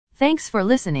Thanks for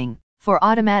listening. For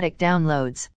automatic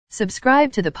downloads,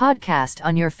 subscribe to the podcast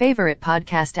on your favorite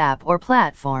podcast app or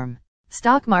platform.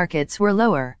 Stock markets were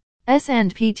lower.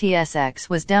 S&P TSX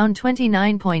was down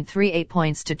 29.38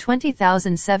 points to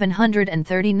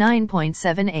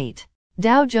 20,739.78.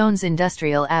 Dow Jones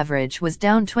Industrial Average was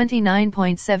down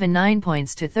 29.79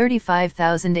 points to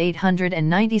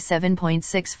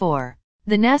 35,897.64.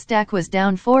 The Nasdaq was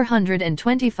down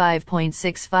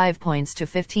 425.65 points to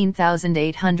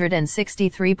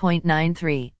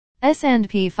 15,863.93.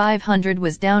 S&P 500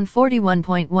 was down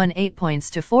 41.18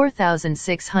 points to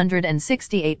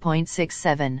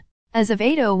 4,668.67. As of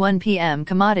 8:01 p.m.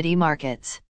 commodity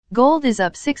markets. Gold is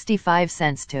up 65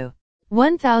 cents to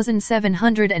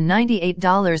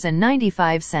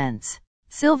 $1,798.95.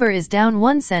 Silver is down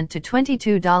 1 cent to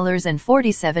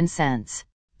 $22.47.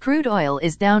 Crude oil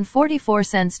is down 44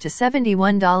 cents to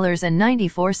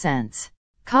 $71.94.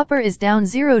 Copper is down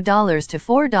 $0 to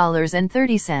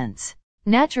 $4.30.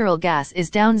 Natural gas is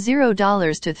down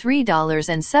 $0 to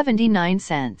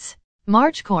 $3.79.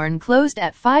 March corn closed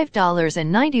at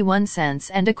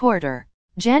 $5.91 and a quarter.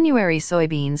 January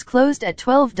soybeans closed at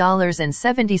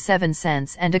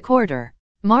 $12.77 and a quarter.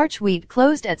 March wheat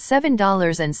closed at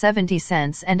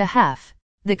 $7.70 and a half.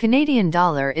 The Canadian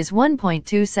dollar is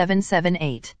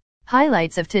 1.2778.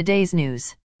 Highlights of today's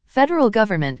news. Federal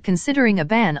government considering a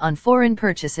ban on foreign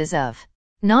purchases of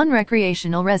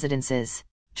non-recreational residences.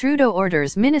 Trudeau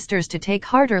orders ministers to take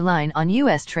harder line on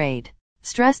U.S. trade.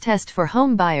 Stress test for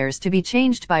home buyers to be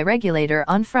changed by regulator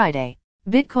on Friday.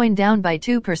 Bitcoin down by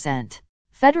 2%.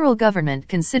 Federal government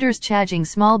considers charging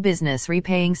small business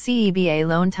repaying CEBA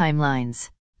loan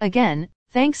timelines. Again,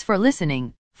 thanks for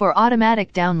listening. For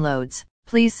automatic downloads,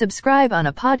 please subscribe on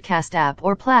a podcast app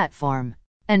or platform.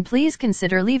 And please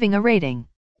consider leaving a rating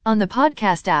on the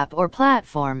podcast app or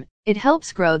platform. It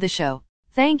helps grow the show.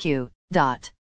 Thank you.